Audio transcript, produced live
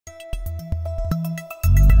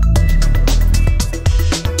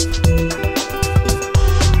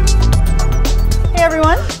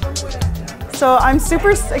So I'm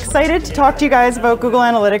super excited to talk to you guys about Google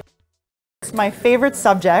Analytics. It's my favorite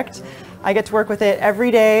subject. I get to work with it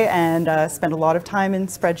every day and spend a lot of time in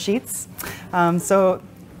spreadsheets. So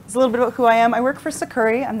it's a little bit about who I am. I work for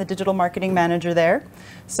Sakuri. I'm the digital marketing manager there.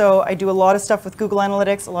 So I do a lot of stuff with Google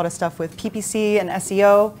Analytics, a lot of stuff with PPC and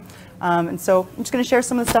SEO. And so I'm just going to share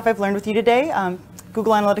some of the stuff I've learned with you today.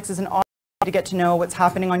 Google Analytics is an awesome way to get to know what's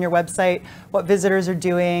happening on your website, what visitors are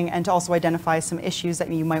doing, and to also identify some issues that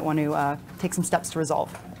you might want to take some steps to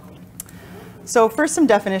resolve. So first, some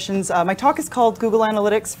definitions. My talk is called Google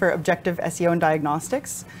Analytics for Objective SEO and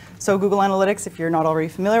Diagnostics. So Google Analytics, if you're not already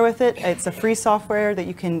familiar with it, it's a free software that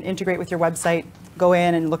you can integrate with your website, go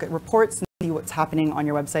in and look at reports and see what's happening on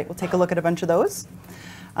your website. We'll take a look at a bunch of those.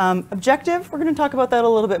 Objective, we're going to talk about that a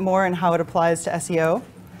little bit more and how it applies to SEO.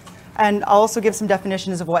 And I'll also give some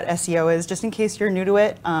definitions of what SEO is, just in case you're new to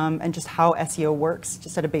it, and just how SEO works,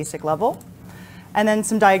 just at a basic level. And then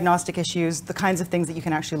some diagnostic issues, the kinds of things that you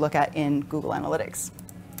can actually look at in Google Analytics.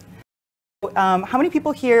 How many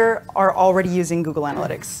people here are already using Google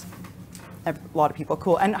Analytics? A lot of people,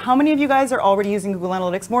 cool. And how many of you guys are already using Google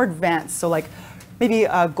Analytics more advanced? So like maybe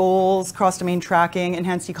goals, cross-domain tracking,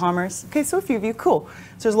 enhanced e-commerce. Okay, so a few of you, cool.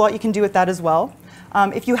 So there's a lot you can do with that as well.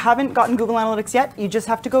 If you haven't gotten Google Analytics yet, you just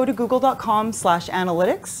have to go to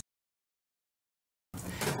google.com/analytics.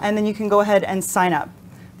 And then you can go ahead and sign up.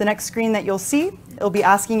 The next screen that you'll see, it'll be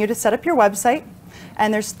asking you to set up your website.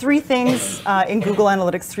 And there's three things in Google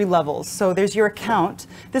Analytics, three levels. So there's your account.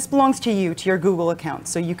 This belongs to you, to your Google account.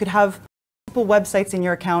 So you could have multiple websites in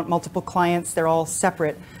your account, multiple clients, they're all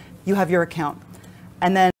separate. You have your account.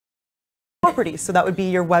 And then property, so that would be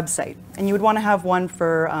your website. And you would want to have one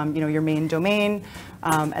for your main domain.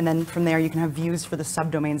 And then from there, you can have views for the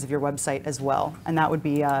subdomains of your website as well. And that would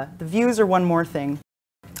be, the views are one more thing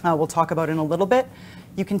we'll talk about in a little bit.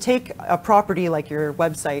 You can take a property like your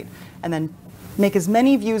website and then make as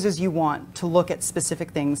many views as you want to look at specific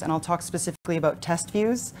things. And I'll talk specifically about test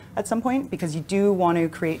views at some point, because you do want to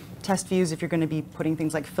create test views if you're going to be putting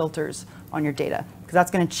things like filters on your data, because that's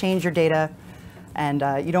going to change your data. And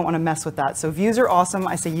you don't want to mess with that. So views are awesome.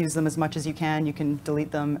 I say use them as much as you can. You can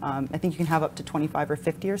delete them. I think you can have up to 25 or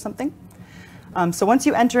 50 or something. So once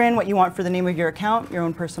you enter in what you want for the name of your account, your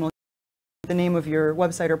own personal, the name of your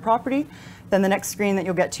website or property, then the next screen that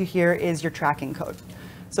you'll get to here is your tracking code.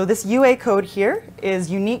 So this UA code here is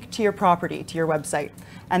unique to your property, to your website.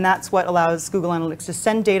 And that's what allows Google Analytics to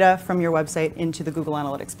send data from your website into the Google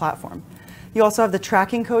Analytics platform. You also have the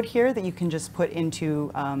tracking code here that you can just put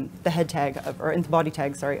into the head tag, or into the body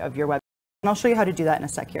tag, sorry, of your website. And I'll show you how to do that in a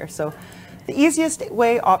sec here. So the easiest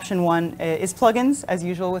way, option one, is plugins. As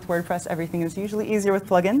usual with WordPress, everything is usually easier with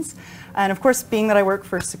plugins. And of course, being that I work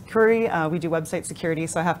for Sakuri, we do website security,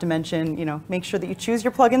 so I have to mention, make sure that you choose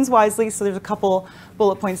your plugins wisely. So there's a couple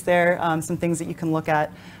bullet points there, some things that you can look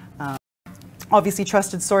at. Obviously,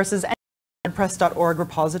 trusted sources. WordPress.org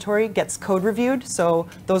repository gets code reviewed, so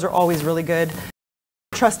those are always really good.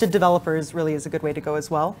 Trusted developers really is a good way to go as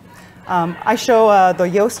well. I show the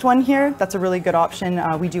Yoast one here. That's a really good option.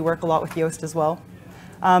 We do work a lot with Yoast as well.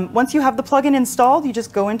 Once you have the plugin installed, you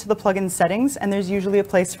just go into the plugin settings, and there's usually a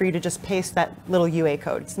place for you to just paste that little UA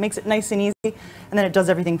code. It makes it nice and easy, and then it does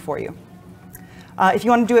everything for you. If you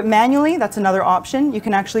want to do it manually, that's another option. You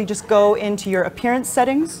can actually just go into your appearance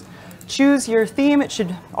settings, choose your theme. It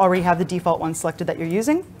should already have the default one selected that you're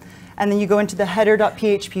using. And then you go into the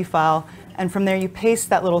header.php file, and from there you paste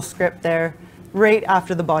that little script there right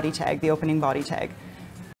after the body tag, the opening body tag.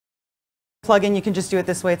 Plugin, you can just do it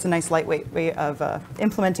this way. It's a nice lightweight way of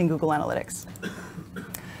implementing Google Analytics.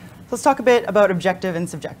 Let's talk a bit about objective and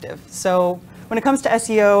subjective. So when it comes to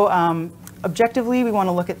SEO, objectively, we want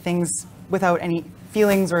to look at things without any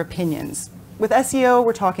feelings or opinions. With SEO,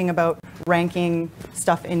 we're talking about ranking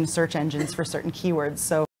stuff in search engines for certain keywords.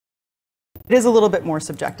 So it is a little bit more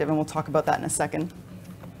subjective, and we'll talk about that in a second.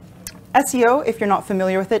 SEO, if you're not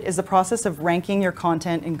familiar with it, is the process of ranking your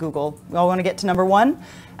content in Google. We all want to get to number one,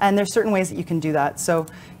 and there's certain ways that you can do that. So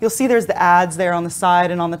you'll see there's the ads there on the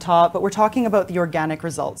side and on the top, but we're talking about the organic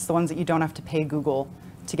results, the ones that you don't have to pay Google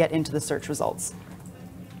to get into the search results.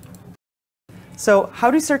 So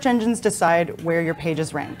how do search engines decide where your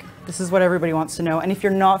pages rank? This is what everybody wants to know. And if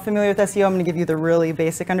you're not familiar with SEO, I'm going to give you the really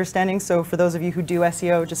basic understanding. So for those of you who do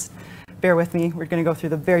SEO, just bear with me. We're going to go through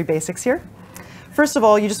the very basics here. First of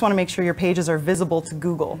all, you just want to make sure your pages are visible to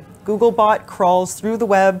Google. Googlebot crawls through the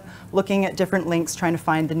web, looking at different links, trying to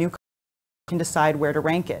find the new content. You can decide where to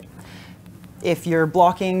rank it. If you're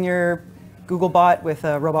blocking your Googlebot with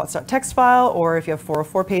a robots.txt file, or if you have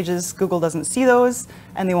 404 pages, Google doesn't see those,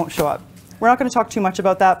 and they won't show up. We're not going to talk too much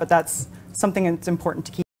about that, but that's something that's important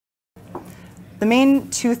to keep. The main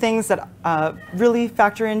two things that really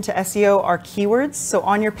factor into SEO are keywords. So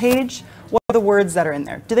on your page, what are the words that are in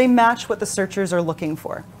there? Do they match what the searchers are looking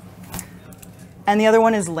for? And the other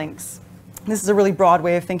one is links. This is a really broad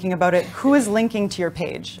way of thinking about it. Who is linking to your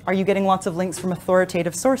page? Are you getting lots of links from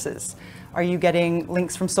authoritative sources? Are you getting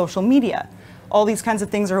links from social media? All these kinds of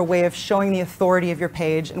things are a way of showing the authority of your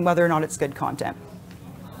page and whether or not it's good content.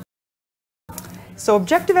 So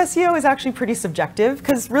objective SEO is actually pretty subjective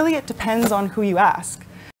because really it depends on who you ask.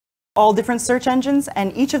 All different search engines,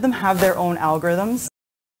 and each of them have their own algorithms.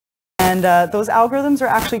 And those algorithms are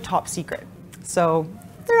actually top secret. So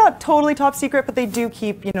they're not totally top secret, but they do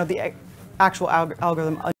keep, the actual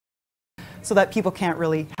algorithm so that people can't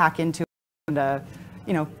really hack into it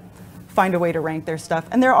and, find a way to rank their stuff.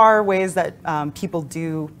 And there are ways that people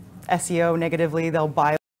do SEO negatively. They'll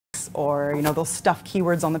buy links or, they'll stuff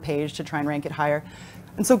keywords on the page to try and rank it higher.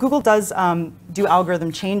 And so Google does do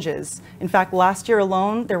algorithm changes. In fact, last year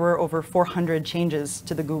alone, there were over 400 changes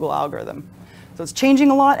to the Google algorithm. So it's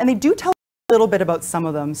changing a lot, and they do tell a little bit about some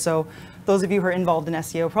of them. So those of you who are involved in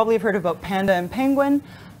SEO probably have heard about panda and penguin.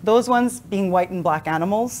 Those ones being white and black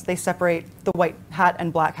animals, they separate the white hat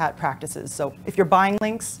and black hat practices. So if you're buying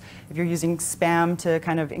links, if you're using spam to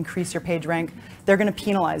kind of increase your page rank, they're going to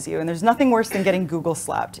penalize you. And there's nothing worse than getting Google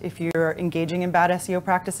slapped. If you're engaging in bad SEO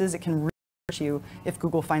practices, it can really hurt you if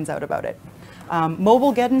Google finds out about it.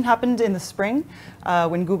 Mobilegeddon happened in the spring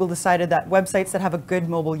when Google decided that websites that have a good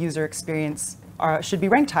mobile user experience should be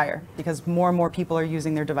ranked higher because more and more people are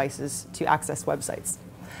using their devices to access websites.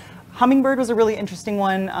 Hummingbird was a really interesting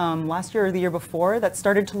one last year or the year before that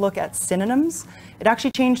started to look at synonyms. It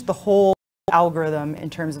actually changed the whole algorithm in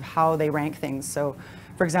terms of how they rank things. So,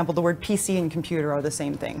 for example, the word PC and computer are the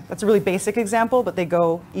same thing. That's a really basic example, but they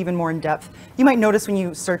go even more in depth. You might notice when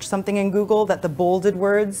you search something in Google that the bolded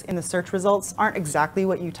words in the search results aren't exactly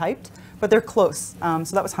what you typed, but they're close.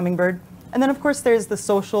 So that was Hummingbird. And then, of course, there's the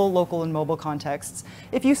social, local, and mobile contexts.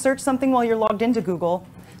 If you search something while you're logged into Google,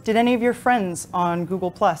 did any of your friends on Google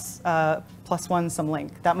Plus one some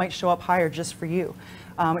link? That might show up higher just for you.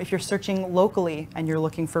 If you're searching locally and you're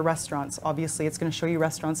looking for restaurants, obviously it's going to show you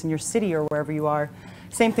restaurants in your city or wherever you are.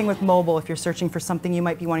 Same thing with mobile. If you're searching for something, you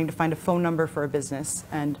might be wanting to find a phone number for a business.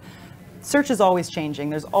 And search is always changing.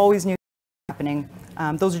 There's always new things happening.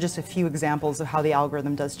 Those are just a few examples of how the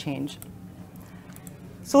algorithm does change.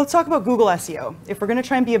 So let's talk about Google SEO. If we're going to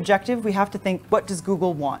try and be objective, we have to think, what does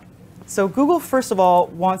Google want? So Google, first of all,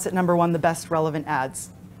 wants at number one the best relevant ads.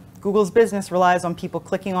 Google's business relies on people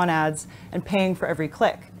clicking on ads and paying for every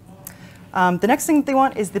click. The next thing that they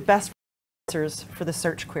want is the best answers for the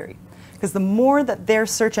search query. Because the more that their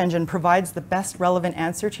search engine provides the best relevant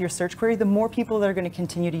answer to your search query, the more people that are going to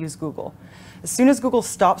continue to use Google. As soon as Google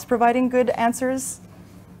stops providing good answers,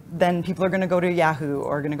 then people are going to go to Yahoo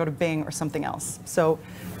or going to go to Bing or something else. So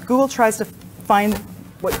Google tries to find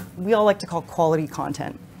what we all like to call quality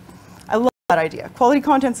content. I love that idea. Quality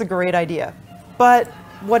content's a great idea, but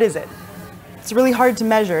what is it? It's really hard to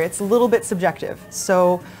measure. It's a little bit subjective.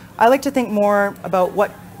 So I like to think more about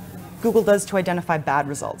what Google does to identify bad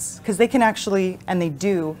results, because they can actually, and they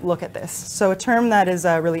do, look at this. So a term that is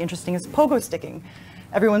really interesting is pogo sticking.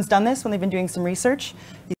 Everyone's done this when they've been doing some research.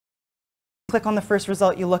 You click on the first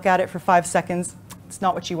result, you look at it for 5 seconds. It's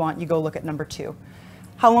not what you want. You go look at number 2.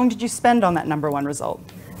 How long did you spend on that number 1 result?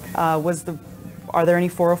 Are there any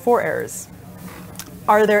 404 errors?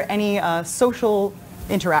 Are there any social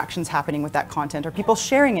interactions happening with that content? Are people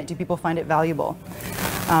sharing it? Do people find it valuable?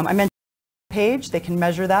 I mentioned page, they can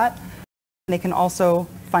measure that. And they can also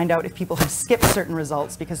find out if people have skipped certain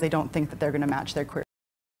results because they don't think that they're going to match their query.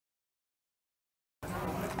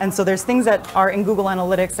 And so there's things that are in Google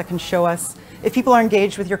Analytics that can show us if people are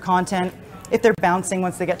engaged with your content, if they're bouncing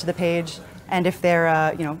once they get to the page, and if they're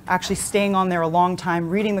actually staying on there a long time,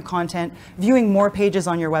 reading the content, viewing more pages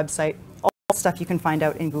on your website, all that stuff you can find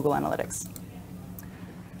out in Google Analytics.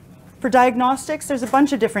 For diagnostics, there's a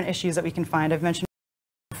bunch of different issues that we can find. I've mentioned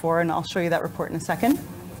before, and I'll show you that report in a second.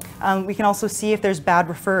 We can also see if there's bad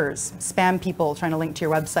referrers, spam people trying to link to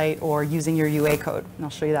your website or using your UA code, and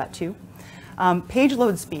I'll show you that too. Page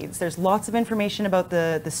load speeds. There's lots of information about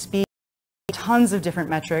the speed, tons of different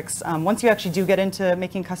metrics. Once you actually do get into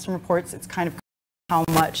making custom reports, it's kind of how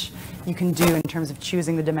much you can do in terms of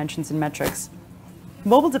choosing the dimensions and metrics.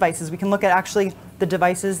 Mobile devices, we can look at actually the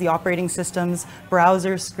devices, the operating systems,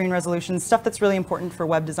 browsers, screen resolutions, stuff that's really important for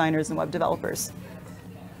web designers and web developers.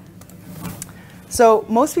 So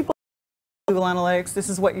most people Google Analytics, this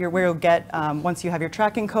is what where you'll get once you have your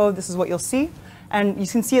tracking code, this is what you'll see. And you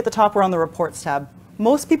can see at the top we're on the Reports tab.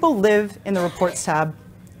 Most people live in the Reports tab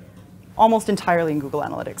almost entirely in Google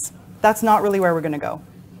Analytics. That's not really where we're going to go.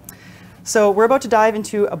 So we're about to dive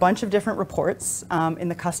into a bunch of different reports in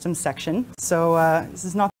the custom section. So this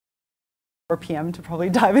is not 4 p.m. to probably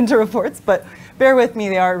dive into reports, but bear with me,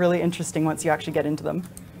 they are really interesting once you actually get into them.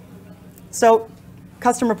 So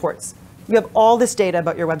custom reports. You have all this data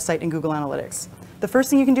about your website in Google Analytics. The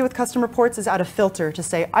first thing you can do with custom reports is add a filter to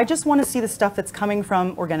say, I just want to see the stuff that's coming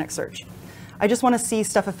from organic search. I just want to see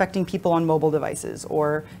stuff affecting people on mobile devices,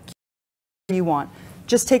 or you want.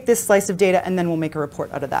 Just take this slice of data and then we'll make a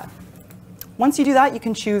report out of that. Once you do that, you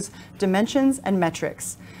can choose dimensions and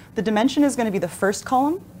metrics. The dimension is going to be the first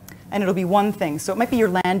column, and it'll be one thing. So it might be your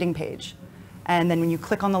landing page. And then when you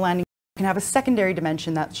click on the landing page, you can have a secondary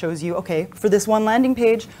dimension that shows you, okay, for this one landing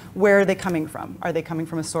page, where are they coming from? Are they coming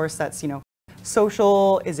from a source that's,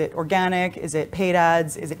 social? Is it organic? Is it paid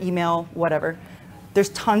ads? Is it email? Whatever. There's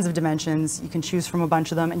tons of dimensions. You can choose from a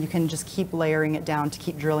bunch of them, and you can just keep layering it down to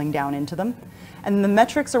keep drilling down into them. And the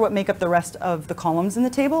metrics are what make up the rest of the columns in the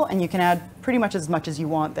table, and you can add pretty much as you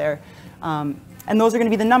want there. And those are going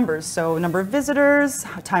to be the numbers, so number of visitors,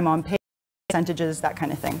 time on page, percentages, that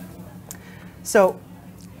kind of thing. So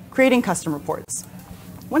creating custom reports.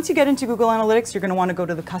 Once you get into Google Analytics, you're going to want to go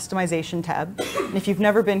to the Customization tab. And if you've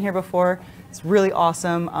never been here before, it's really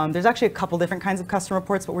awesome. There's actually a couple different kinds of custom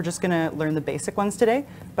reports, but we're just going to learn the basic ones today.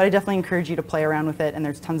 But I definitely encourage you to play around with it, and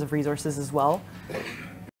there's tons of resources as well.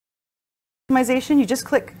 Customization, you just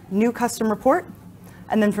click New Custom Report,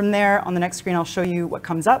 and then from there, on the next screen, I'll show you what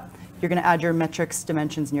comes up. You're going to add your metrics,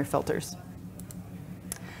 dimensions, and your filters.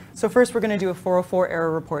 So first, we're going to do a 404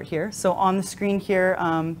 error report here. So on the screen here,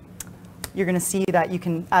 you're going to see that you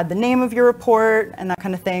can add the name of your report and that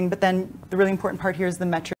kind of thing, but then the really important part here is the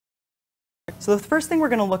metric. So the first thing we're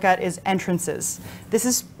going to look at is entrances. This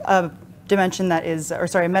is a dimension that is,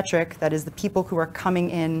 a metric that is the people who are coming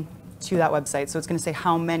in to that website. So it's going to say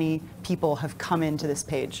how many people have come into this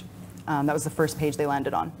page. That was the first page they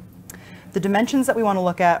landed on. The dimensions that we want to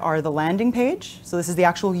look at are the landing page. So this is the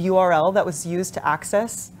actual URL that was used to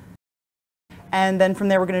access. And then from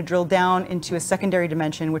there, we're going to drill down into a secondary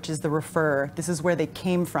dimension, which is the refer. This is where they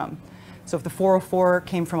came from. So if the 404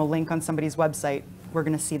 came from a link on somebody's website, we're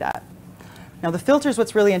going to see that. Now the filter is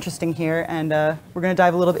what's really interesting here, and we're going to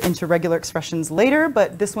dive a little bit into regular expressions later,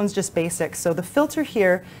 but this one's just basic. So the filter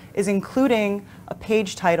here is including a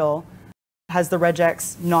page title that has the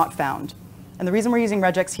regex not found. And the reason we're using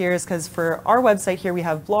regex here is because for our website here, we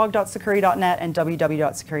have blog.sakuri.net and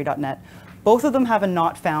www.sakuri.net. Both of them have a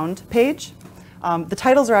not found page. The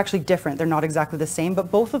titles are actually different. They're not exactly the same,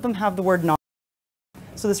 but both of them have the word not.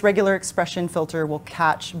 So this regular expression filter will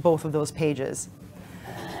catch both of those pages.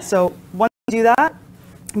 So once you do that,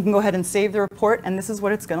 you can go ahead and save the report, and this is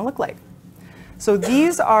what it's going to look like. So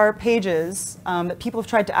these are pages that people have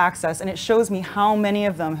tried to access, and it shows me how many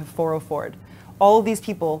of them have 404'd. All of these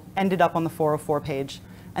people ended up on the 404 page,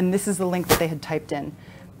 and this is the link that they had typed in.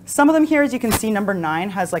 Some of them here, as you can see, number 9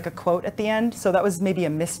 has like a quote at the end, so that was maybe a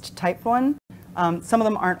missed typed one. Some of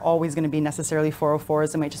them aren't always going to be necessarily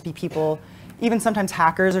 404s. It might just be people, even sometimes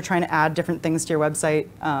hackers are trying to add different things to your website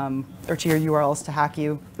or to your URLs to hack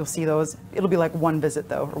you. You'll see those. It'll be like one visit,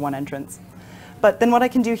 though, or one entrance. But then what I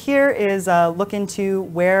can do here is look into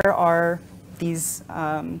where are these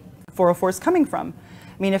 404s coming from.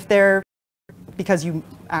 I mean, if they're because you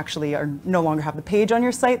actually are no longer have the page on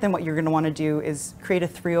your site, then what you're going to want to do is create a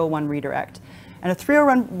 301 redirect. And a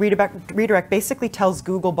 301 redirect basically tells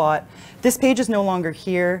Googlebot, this page is no longer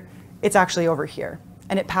here, it's actually over here.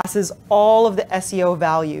 And it passes all of the SEO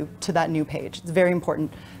value to that new page. It's very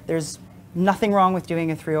important. There's nothing wrong with doing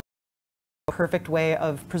a 301, a perfect way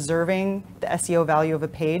of preserving the SEO value of a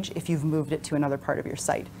page if you've moved it to another part of your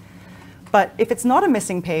site. But if it's not a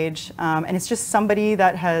missing page, and it's just somebody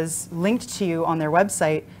that has linked to you on their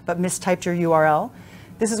website but mistyped your URL,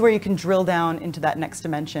 this is where you can drill down into that next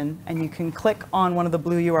dimension, and you can click on one of the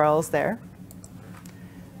blue URLs there.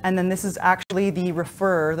 And then this is actually the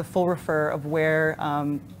refer, the full refer of where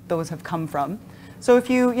those have come from. So if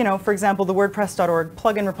you, for example, the WordPress.org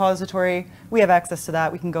plugin repository, we have access to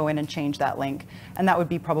that. We can go in and change that link. And that would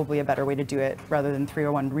be probably a better way to do it rather than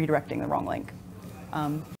 301 redirecting the wrong link.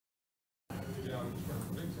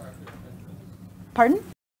 Pardon?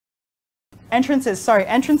 Entrances, sorry.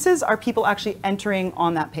 Entrances are people actually entering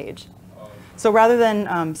on that page. So rather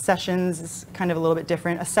than sessions, it's kind of a little bit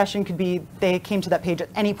different. A session could be they came to that page at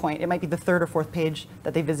any point. It might be the 3rd or 4th page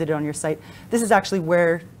that they visited on your site. This is actually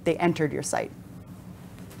where they entered your site.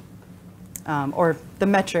 Or the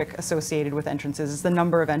metric associated with entrances is the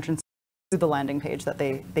number of entrances to the landing page that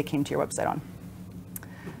they came to your website on.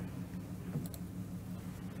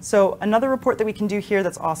 So another report that we can do here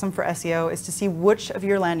that's awesome for SEO is to see which of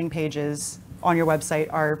your landing pages on your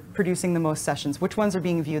website are producing the most sessions, which ones are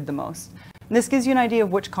being viewed the most. And this gives you an idea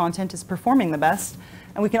of which content is performing the best.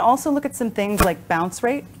 And we can also look at some things like bounce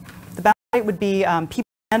rate. The bounce rate would be people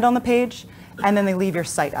land on the page, and then they leave your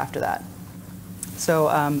site after that. So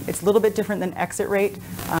it's a little bit different than exit rate.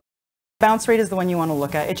 Bounce rate is the one you want to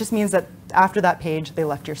look at. It just means that after that page, they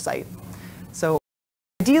left your site. So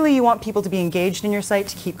ideally, you want people to be engaged in your site,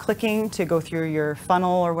 to keep clicking, to go through your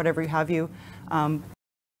funnel or whatever you have you.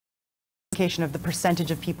 Indication of the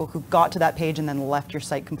percentage of people who got to that page and then left your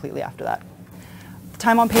site completely after that.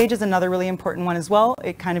 Time on page is another really important one as well.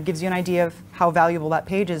 It kind of gives you an idea of how valuable that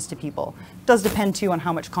page is to people. It does depend too on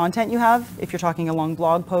how much content you have. If you're talking a long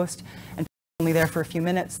blog post and only there for a few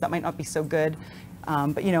minutes, that might not be so good.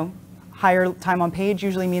 But you know, higher time on page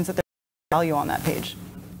usually means that there's value on that page.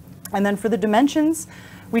 And then for the dimensions,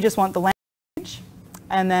 we just want the landing page.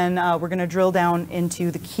 And then we're going to drill down into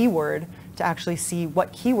the keyword to actually see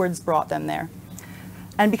what keywords brought them there.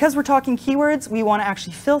 And because we're talking keywords, we want to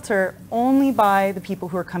actually filter only by the people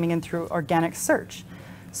who are coming in through organic search.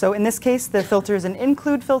 So in this case, the filter is an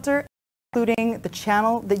include filter, including the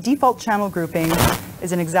channel. The default channel grouping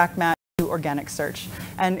is an exact match to organic search.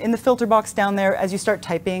 And in the filter box down there, as you start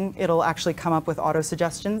typing, it'll actually come up with auto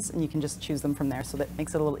suggestions, and you can just choose them from there, so that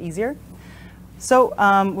makes it a little easier. So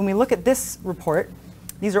when we look at this report,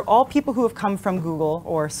 these are all people who have come from Google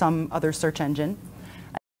or some other search engine.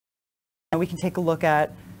 And we can take a look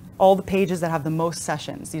at all the pages that have the most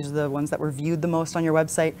sessions. These are the ones that were viewed the most on your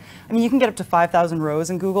website. I mean, you can get up to 5,000 rows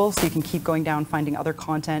in Google, so you can keep going down, finding other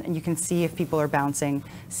content, and you can see if people are bouncing,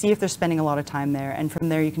 see if they're spending a lot of time there. And from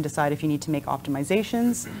there, you can decide if you need to make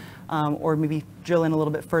optimizations or maybe drill in a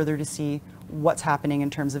little bit further to see what's happening in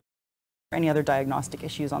terms of any other diagnostic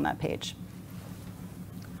issues on that page.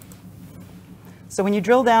 So when you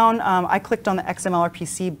drill down, I clicked on the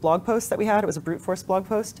XMLRPC blog post that we had. It was a brute force blog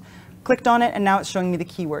post. Clicked on it, and now it's showing me the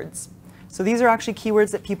keywords. So these are actually keywords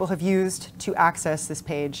that people have used to access this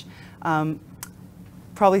page.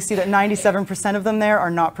 Probably see that 97% of them there are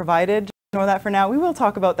not provided. Just ignore that for now. We will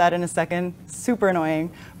talk about that in a second. Super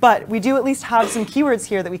annoying. But we do at least have some keywords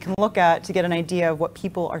here that we can look at to get an idea of what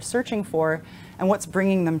people are searching for and what's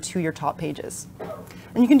bringing them to your top pages.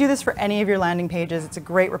 And you can do this for any of your landing pages. It's a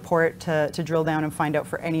great report to drill down and find out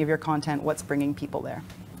for any of your content what's bringing people there.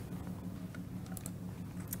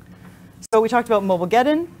 So we talked about mobile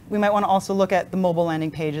get-in. We might want to also look at the mobile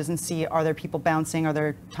landing pages and see, are there people bouncing? Are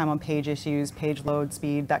there time on page issues, page load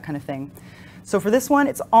speed, that kind of thing. So for this one,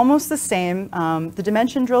 it's almost the same. The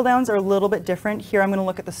dimension drill downs are a little bit different. Here I'm going to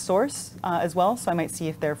look at the source as well. So I might see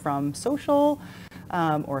if they're from social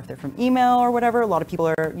or if they're from email or whatever. A lot of people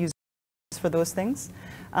are using for those things.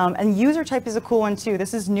 And user type is a cool one too.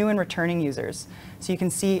 This is new and returning users. So you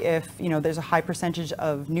can see if there's a high percentage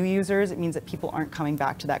of new users, it means that people aren't coming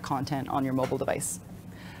back to that content on your mobile device.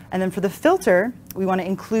 And then for the filter, we want to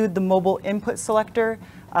include the mobile input selector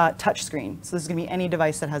touchscreen. So this is going to be any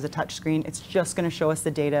device that has a touchscreen. It's just going to show us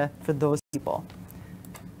the data for those people.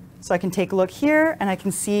 So I can take a look here, and I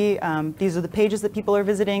can see these are the pages that people are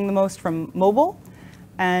visiting the most from mobile.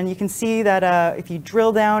 And you can see that if you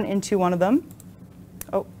drill down into one of them,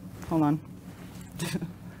 oh, hold on. Did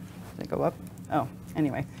it go up? Oh,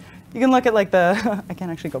 anyway. You can look at like the, I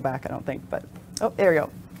can't actually go back, I don't think, but, oh, there you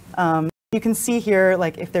go. You can see here,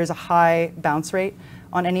 like if there's a high bounce rate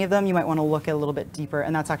on any of them, you might want to look a little bit deeper,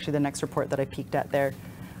 and that's actually the next report that I peeked at there,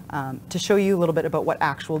 to show you a little bit about what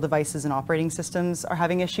actual devices and operating systems are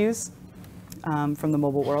having issues from the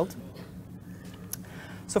mobile world.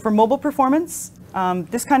 So for mobile performance,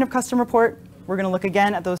 this kind of custom report, we're going to look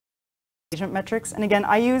again at those engagement metrics. And again,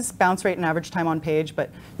 I use bounce rate and average time on page,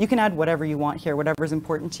 but you can add whatever you want here, whatever is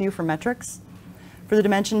important to you for metrics. For the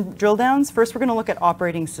dimension drill downs, first we're going to look at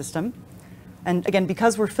operating system. And again,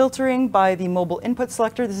 because we're filtering by the mobile input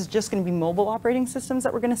selector, this is just going to be mobile operating systems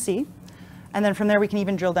that we're going to see. And then from there, we can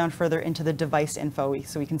even drill down further into the device info,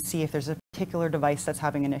 so we can see if there's a particular device that's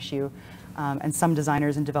having an issue. And some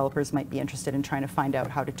designers and developers might be interested in trying to find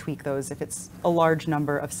out how to tweak those if it's a large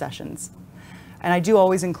number of sessions. And I do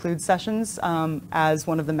always include sessions as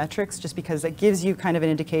one of the metrics, just because it gives you kind of an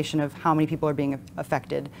indication of how many people are being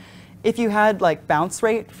affected. If you had like bounce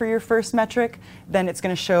rate for your first metric, then it's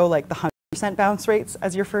going to show like the 100% bounce rates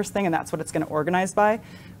as your first thing, and that's what it's going to organize by.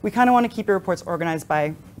 We kind of want to keep your reports organized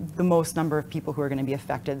by the most number of people who are going to be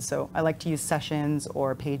affected. So I like to use sessions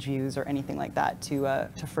or page views or anything like that to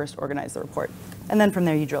first organize the report. And then from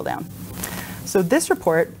there you drill down. So this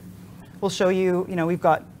report will show you, we've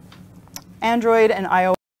got Android and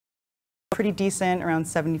iOS pretty decent, around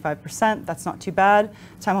 75%. That's not too bad.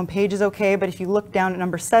 Time on page is okay, but if you look down at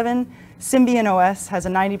number 7, Symbian OS has a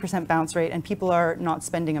 90% bounce rate, and people are not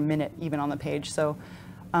spending a minute even on the page. So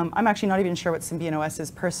I'm actually not even sure what Symbian OS is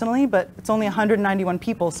personally, but it's only 191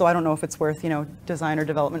 people, so I don't know if it's worth, design or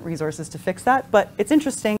development resources to fix that. But it's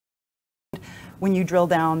interesting when you drill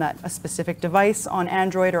down that a specific device on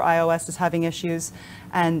Android or iOS is having issues,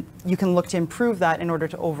 and you can look to improve that in order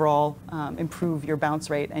to overall improve your bounce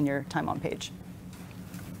rate and your time on page.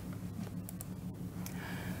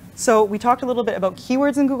 So we talked a little bit about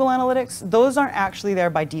keywords in Google Analytics. Those aren't actually there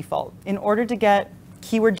by default. In order to get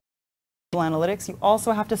keyword Google Analytics, you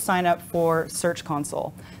also have to sign up for Search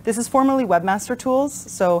Console. This is formerly Webmaster Tools,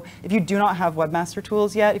 so if you do not have Webmaster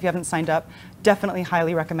Tools yet, if you haven't signed up, definitely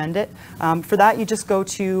highly recommend it. For that, you just go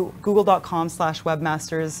to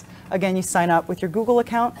google.com/webmasters. Again, you sign up with your Google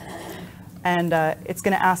account, and it's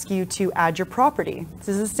going to ask you to add your property. This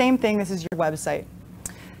is the same thing. This is your website.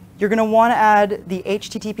 You're going to want to add the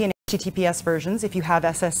HTTP and HTTPS versions if you have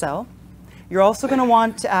SSL. You're also going to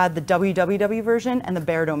want to add the www version and the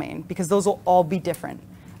bare domain, because those will all be different.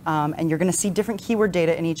 And you're going to see different keyword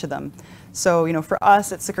data in each of them. So, for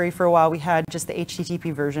us at Sakuri for a while, we had just the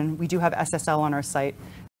HTTP version. We do have SSL on our site.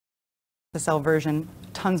 SSL version,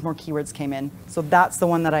 tons more keywords came in. So that's the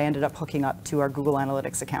one that I ended up hooking up to our Google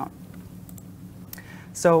Analytics account.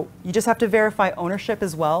 So you just have to verify ownership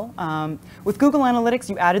as well. With Google Analytics,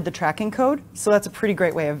 you added the tracking code. So that's a pretty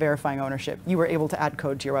great way of verifying ownership. You were able to add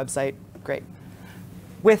code to your website. Great.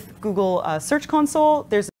 With Google Search Console,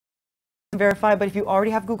 there's verify, but if you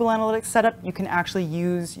already have Google Analytics set up, you can actually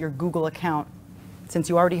use your Google account. Since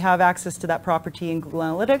you already have access to that property in Google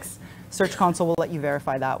Analytics, Search Console will let you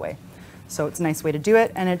verify that way. So it's a nice way to do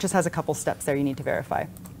it, and it just has a couple steps there you need to verify.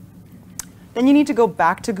 Then you need to go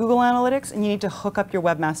back to Google Analytics, and you need to hook up your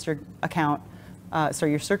Webmaster account,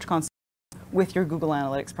 your Search Console, with your Google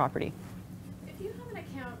Analytics property. If you have an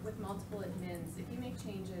account with multiple admins, if you make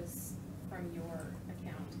changes from your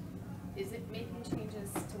account, is it making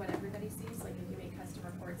changes to what everybody sees? Like if you make custom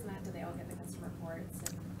reports and that, do they all get the custom reports?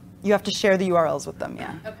 And You have to share the URLs with them,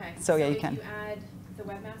 yeah. Okay. So yeah, you can. If you add the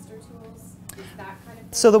Webmaster Tools, is that kind of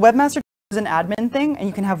thing? So the Webmaster is an admin thing, and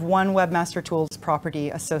you can have one Webmaster Tools property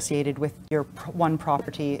associated with your one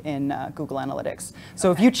property in Google Analytics.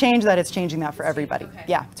 So if you change that, it's changing that for everybody. Okay.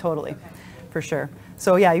 Yeah, totally, for sure.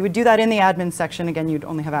 So yeah, you would do that in the admin section. Again, you'd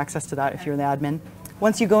only have access to that if you're the admin.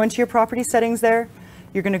 Once you go into your property settings there,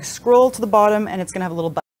 you're going to scroll to the bottom, and it's going to have a little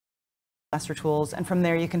button, Webmaster Tools, and from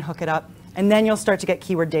there you can hook it up, and then you'll start to get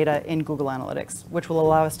keyword data in Google Analytics, which will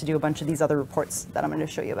allow us to do a bunch of these other reports that I'm going to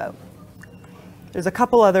show you about. There's a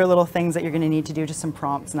couple other little things that you're going to need to do, just some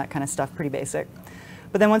prompts and that kind of stuff, pretty basic.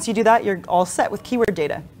 But then once you do that, you're all set with keyword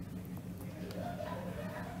data.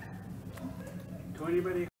 To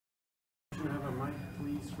anybody who have a mic,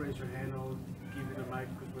 please raise your hand. I'll give you the mic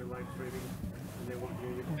because we're live streaming and they won't hear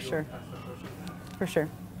you. For sure. Ask the question. For sure.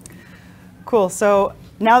 Cool. So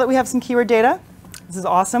now that we have some keyword data, this is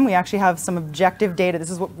awesome. We actually have some objective data. This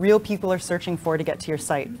is what real people are searching for to get to your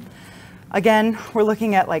site. Again, we're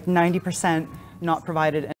looking at like 90% not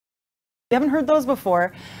provided. You haven't heard those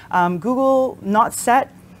before. Google not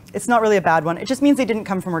set, it's not really a bad one. It just means they didn't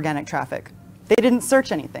come from organic traffic. They didn't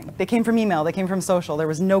search anything. They came from email, they came from social. There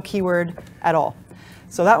was no keyword at all.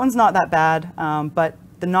 So that one's not that bad, but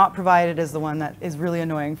the not provided is the one that is really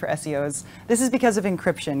annoying for SEOs. This is because of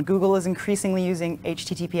encryption. Google is increasingly using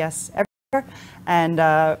HTTPS everywhere, and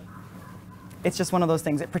it's just one of those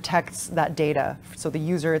things. It protects that data. So the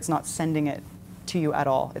user, it's not sending it to you at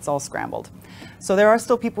all. It's all scrambled. So there are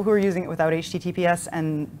still people who are using it without HTTPS,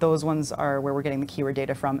 and those ones are where we're getting the keyword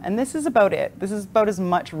data from. And this is about it. This is about as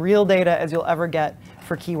much real data as you'll ever get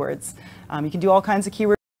for keywords. You can do all kinds of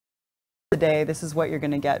keywords a day. This is what you're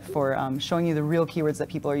going to get for showing you the real keywords that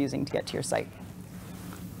people are using to get to your site.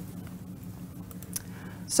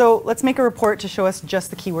 So let's make a report to show us just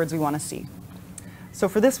the keywords we want to see. So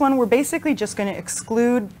for this one, we're basically just going to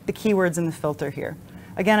exclude the keywords in the filter here.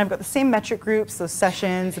 Again, I've got the same metric groups, those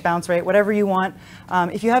sessions, the bounce rate, whatever you want.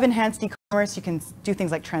 If you have enhanced e-commerce, you can do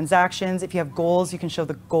things like transactions. If you have goals, you can show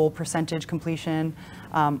the goal percentage completion,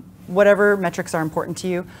 whatever metrics are important to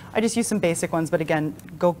you. I just use some basic ones, but again,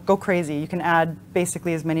 go crazy. You can add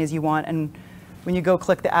basically as many as you want, and when you go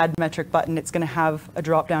click the add metric button, it's going to have a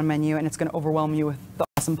drop-down menu, and it's going to overwhelm you with the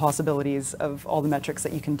awesome possibilities of all the metrics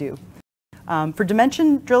that you can do. For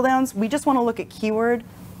dimension drill downs, we just want to look at keyword,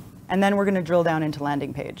 and then we're going to drill down into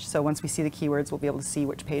landing page. So once we see the keywords, we'll be able to see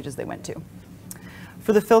which pages they went to.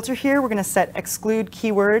 For the filter here, we're going to set exclude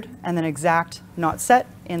keyword and then exact not set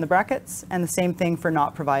in the brackets, and the same thing for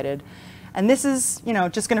not provided. And this is,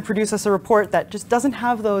 just going to produce us a report that just doesn't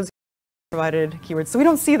have those provided keywords. So we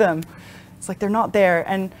don't see them. It's like they're not there.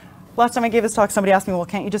 And last time I gave this talk, somebody asked me, well,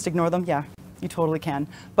 can't you just ignore them? Yeah, you totally can.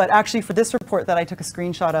 But actually for this report that I took a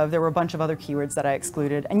screenshot of, there were a bunch of other keywords that I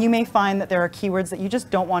excluded. And you may find that there are keywords that you just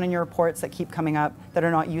don't want in your reports that keep coming up that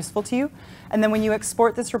are not useful to you. And then when you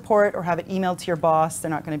export this report or have it emailed to your boss, they're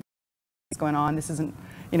not going to be what's going on. This isn't,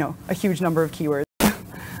 a huge number of keywords.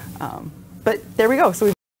 But there we go. So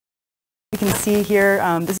you can see here,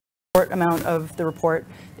 this is the short amount of the report.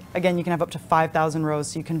 Again, you can have up to 5,000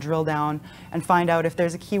 rows, so you can drill down and find out if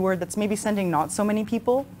there's a keyword that's maybe sending not so many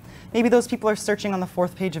people. Maybe those people are searching on the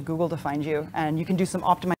 4th page of Google to find you, and you can do some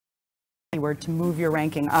optimization keyword to move your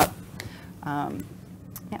ranking up.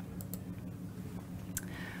 Yeah.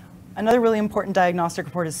 Another really important diagnostic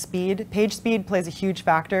report is speed. Page speed plays a huge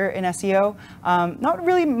factor in SEO. Not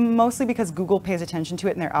really mostly because Google pays attention to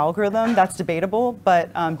it in their algorithm, that's debatable,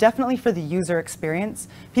 but definitely for the user experience.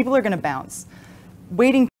 People are going to bounce.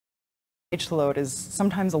 Waiting page to load is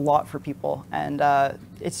sometimes a lot for people, and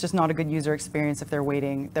it's just not a good user experience if they're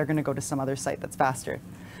waiting. They're going to go to some other site that's faster.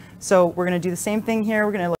 So we're going to do the same thing here.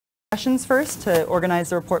 We're going to look at sessions first to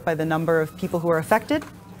organize the report by the number of people who are affected.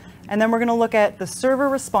 And then we're going to look at the server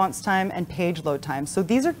response time and page load time. So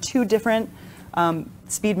these are two different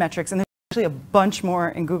speed metrics, and there's actually a bunch more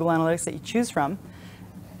in Google Analytics that you choose from.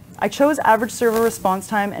 I chose average server response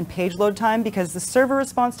time and page load time because the server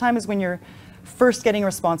response time is when you're first getting a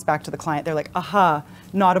response back to the client. They're like, aha,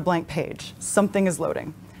 not a blank page. Something is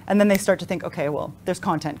loading. And then they start to think, okay, well, there's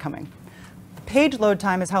content coming. The page load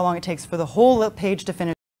time is how long it takes for the whole page to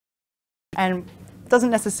finish. And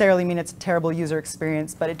doesn't necessarily mean it's a terrible user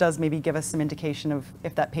experience, but it does maybe give us some indication of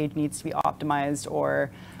if that page needs to be optimized,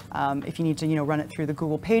 or if you need to run it through the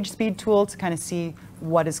Google Page Speed tool to kind of see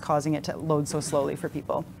what is causing it to load so slowly for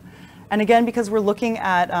people. And again, because we're looking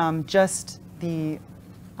at just the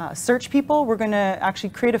search people, we're going to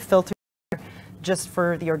actually create a filter just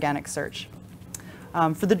for the organic search.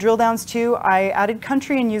 For the drill downs too, I added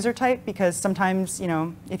country and user type because sometimes,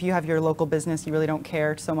 if you have your local business, you really don't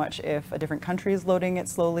care so much if a different country is loading it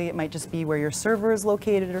slowly. It might just be where your server is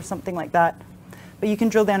located or something like that. But you can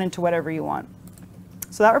drill down into whatever you want.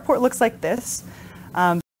 So that report looks like this.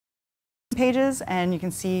 Pages, and you can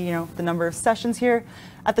see the number of sessions here.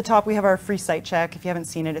 At the top we have our free site check. If you haven't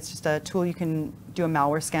seen it, it's just a tool you can do a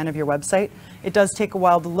malware scan of your website. It does take a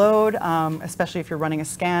while to load, especially if you're running a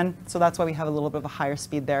scan, so that's why we have a little bit of a higher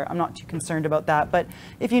speed there. I'm not too concerned about that, but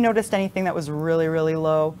if you noticed anything that was really, really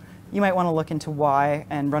low, you might want to look into why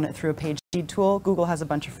and run it through a page speed tool. Google has a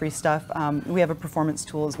bunch of free stuff. We have a performance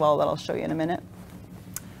tool as well that I'll show you in a minute.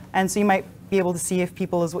 And so you might be able to see if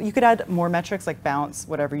people as well. You could add more metrics like bounce,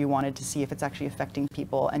 whatever you wanted, to see if it's actually affecting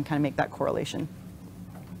people and kind of make that correlation.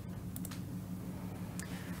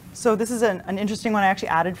 So this is an interesting one I actually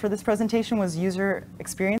added for this presentation, was user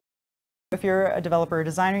experience. If you're a developer or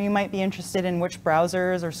designer, you might be interested in which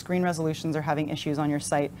browsers or screen resolutions are having issues on your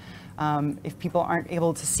site. If people aren't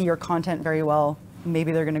able to see your content very well,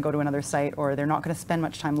 maybe they're going to go to another site, or they're not going to spend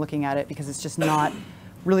much time looking at it because it's just not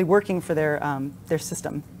really working for their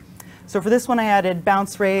system. So for this one, I added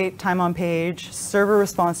bounce rate, time on page, server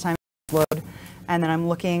response time, load, and then I'm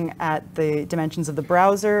looking at the dimensions of the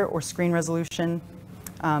browser or screen resolution.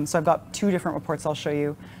 So I've got two different reports I'll show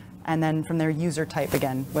you, and then from their user type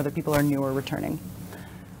again, whether people are new or returning.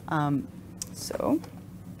 There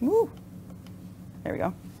we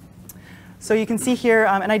go. So you can see here,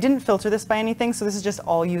 and I didn't filter this by anything, so this is just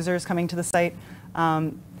all users coming to the site.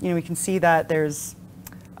 We can see that there's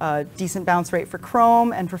decent bounce rate for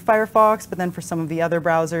Chrome and for Firefox, but then for some of the other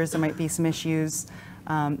browsers there might be some issues.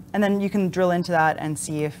 And then you can drill into that and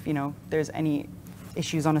see if there's any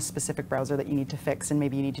issues on a specific browser that you need to fix, and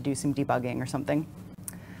maybe you need to do some debugging or something.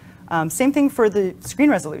 Same thing for the screen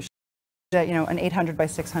resolution. An 800 by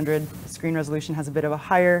 600 screen resolution has a bit of a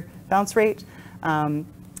higher bounce rate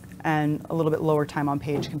and a little bit lower time on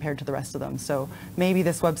page compared to the rest of them. So maybe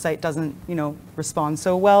this website doesn't respond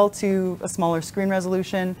so well to a smaller screen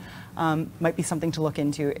resolution. Might be something to look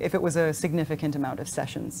into if it was a significant amount of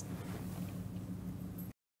sessions.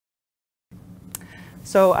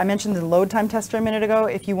 So I mentioned the load time tester a minute ago.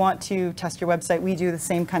 If you want to test your website, we do the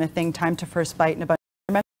same kind of thing, time to first byte and a bunch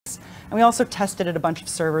of metrics. And we also tested at a bunch of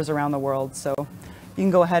servers around the world. So you can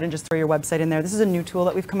go ahead and just throw your website in there. This is a new tool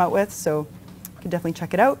that we've come out with, so you can definitely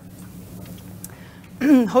check it out.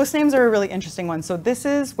 Host names are a really interesting one. So this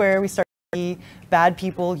is where we start to see bad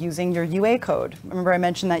people using your UA code. Remember I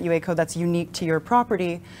mentioned that UA code that's unique to your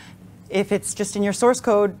property. If it's just in your source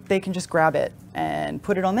code, they can just grab it and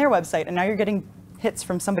put it on their website, and now you're getting hits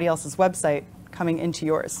from somebody else's website coming into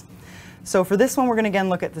yours. So for this one, we're going to again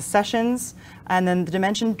look at the sessions, and then the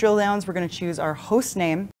dimension drill downs, we're going to choose our host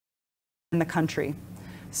name. in the country.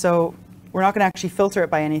 So we're not going to actually filter it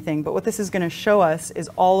by anything, but what this is going to show us is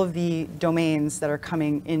all of the domains that are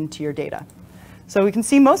coming into your data. So we can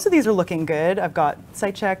see most of these are looking good. I've got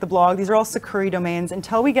SiteCheck, the blog, these are all Sakuri domains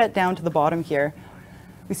until we get down to the bottom here.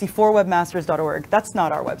 We see 4webmasters.org. That's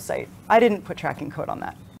not our website. I didn't put tracking code on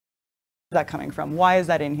that. Where's that coming from? Why is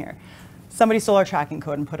that in here? Somebody stole our tracking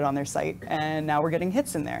code and put it on their site, and now we're getting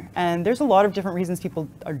hits in there. And there's a lot of different reasons people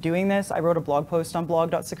are doing this. I wrote a blog post on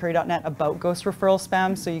blog.sakuri.net about ghost referral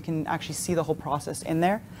spam, so you can actually see the whole process in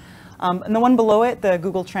there. And the one below it, the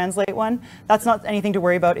Google Translate one, that's not anything to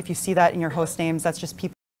worry about if you see that in your host names. That's just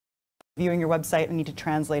people viewing your website and need to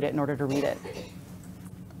translate it in order to read it.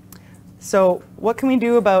 So what can we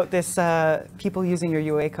do about this people using your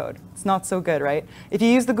UA code? It's not so good, right? If you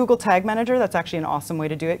use the Google Tag Manager, that's actually an awesome way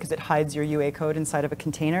to do it because it hides your UA code inside of a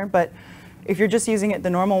container. But if you're just using it the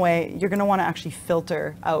normal way, you're going to want to actually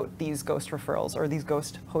filter out these ghost referrals or these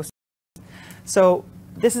ghost hosts. So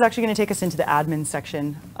this is actually going to take us into the admin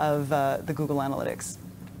section of the Google Analytics.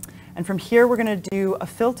 And from here, we're going to do a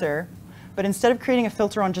filter. But instead of creating a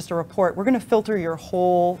filter on just a report, we're going to filter your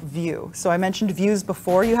whole view. So I mentioned views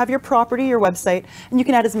before. You have your property, your website, and you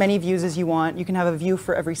can add as many views as you want. You can have a view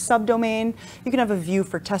for every subdomain. You can have a view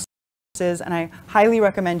for test cases. And I highly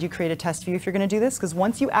recommend you create a test view if you're going to do this, because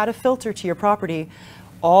once you add a filter to your property,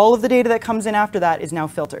 all of the data that comes in after that is now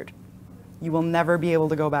filtered. You will never be able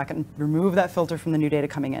to go back and remove that filter from the new data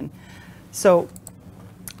coming in. So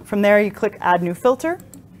from there, you click Add New Filter.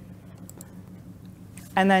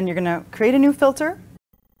 And then you're going to create a new filter,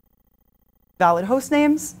 valid host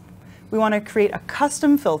names. We want to create a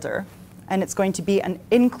custom filter, and it's going to be an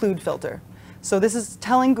include filter. So this is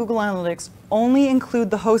telling Google Analytics only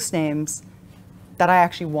include the host names that I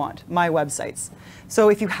actually want, my websites. So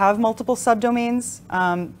if you have multiple subdomains,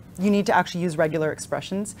 you need to actually use regular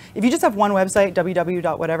expressions. If you just have one website,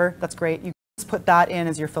 www.whatever, that's great. You just put that in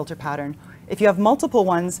as your filter pattern. If you have multiple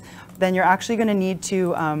ones, then you're actually going to need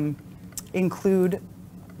to include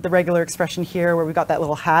the regular expression here where we got that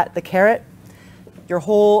little hat, the caret, your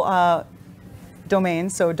whole domain,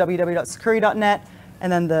 so www.sakuri.net,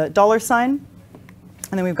 and then the $sign,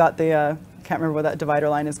 and then we've got the, can't remember what that divider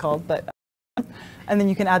line is called, but, and then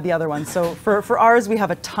you can add the other one. So for ours, we have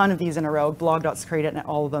a ton of these in a row, blog.sakuri.net,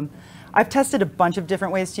 all of them. I've tested a bunch of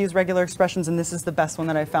different ways to use regular expressions, and this is the best one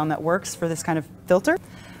that I found that works for this kind of filter.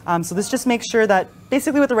 So this just makes sure that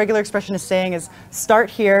basically what the regular expression is saying is start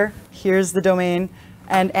here, here's the domain,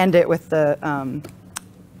 and end it with the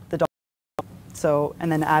 $. So,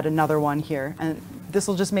 and then add another one here. And this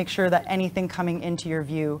will just make sure that anything coming into your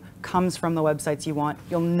view comes from the websites you want.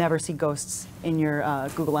 You'll never see ghosts in your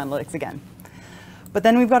Google Analytics again. But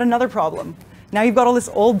then we've got another problem. Now you've got all this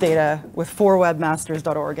old data with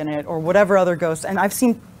 4webmasters.org in it, or whatever other ghosts. And I've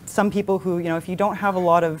seen some people who, you know, if you don't have a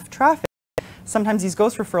lot of traffic, sometimes these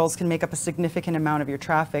ghost referrals can make up a significant amount of your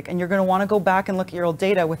traffic, and you're going to want to go back and look at your old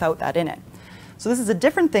data without that in it. So this is a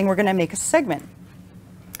different thing. We're going to make a segment.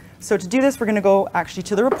 So to do this, we're going to go actually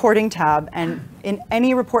to the reporting tab, and in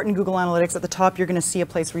any report in Google Analytics at the top, you're going to see a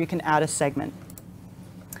place where you can add a segment.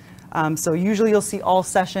 So usually you'll see all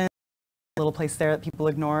sessions, a little place there that people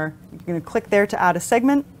ignore. You're going to click there to add a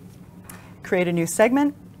segment, create a new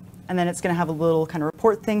segment, and then it's going to have a little kind of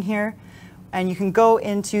report thing here. And you can go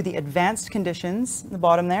into the advanced conditions, the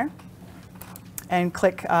bottom there, and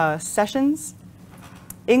click sessions,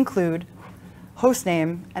 include, host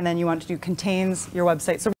name, and then you want to do contains your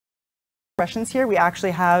website. So expressions here, we actually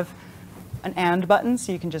have an and button,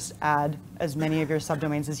 so you can just add as many of your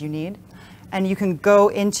subdomains as you need. And you can go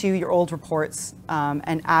into your old reports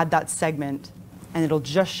and add that segment, and it'll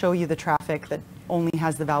just show you the traffic that only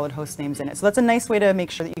has the valid host names in it. So that's a nice way to make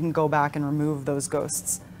sure that you can go back and remove those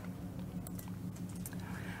ghosts.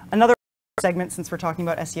 Another segment, since we're talking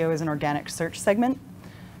about SEO, is an organic search segment.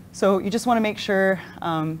 So you just want to make sure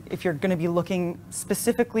if you're going to be looking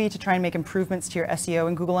specifically to try and make improvements to your SEO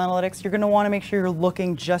in Google Analytics, you're going to want to make sure you're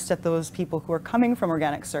looking just at those people who are coming from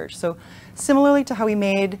organic search. So similarly to how we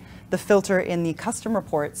made the filter in the custom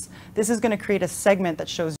reports, this is going to create a segment that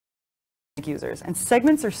shows users. And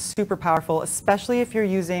segments are super powerful, especially if you're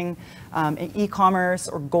using e-commerce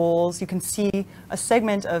or goals. You can see a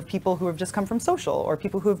segment of people who have just come from social, or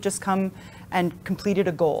people who have just come and completed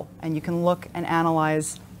a goal. And you can look and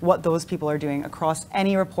analyze what those people are doing across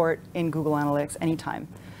any report in Google Analytics anytime.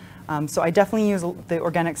 So I definitely use the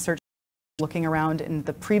organic search looking around in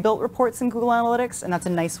the pre-built reports in Google Analytics, and that's a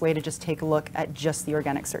nice way to just take a look at just the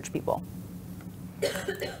organic search people.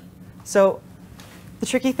 So the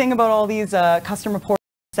tricky thing about all these custom report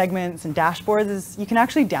segments and dashboards is you can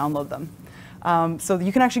actually download them. So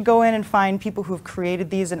you can actually go in and find people who have created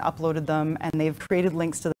these and uploaded them, and they've created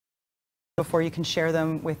links to them. before you can share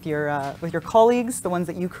them with your colleagues, the ones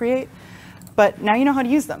that you create. But now you know how to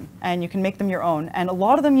use them, and you can make them your own. And a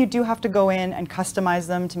lot of them you do have to go in and customize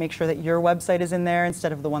them to make sure that your website is in there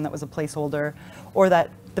instead of the one that was a placeholder, or that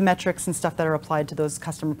the metrics and stuff that are applied to those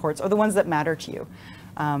custom reports are the ones that matter to you.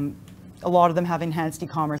 A lot of them have enhanced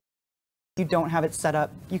e-commerce. If you don't have it set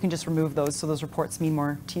up, you can just remove those so those reports mean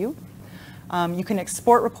more to you. You can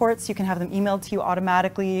export reports. You can have them emailed to you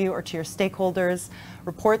automatically or to your stakeholders.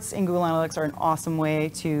 Reports in Google Analytics are an awesome way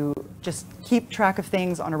to just keep track of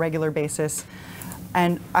things on a regular basis.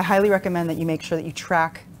 And I highly recommend that you make sure that you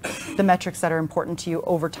track the metrics that are important to you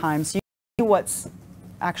over time, so you see what's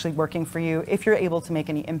actually working for you, if you're able to make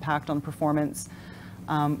any impact on performance.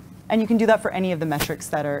 And you can do that for any of the metrics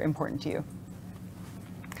that are important to you.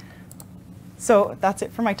 So that's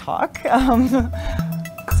it for my talk.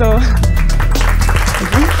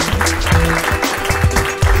 Thank you.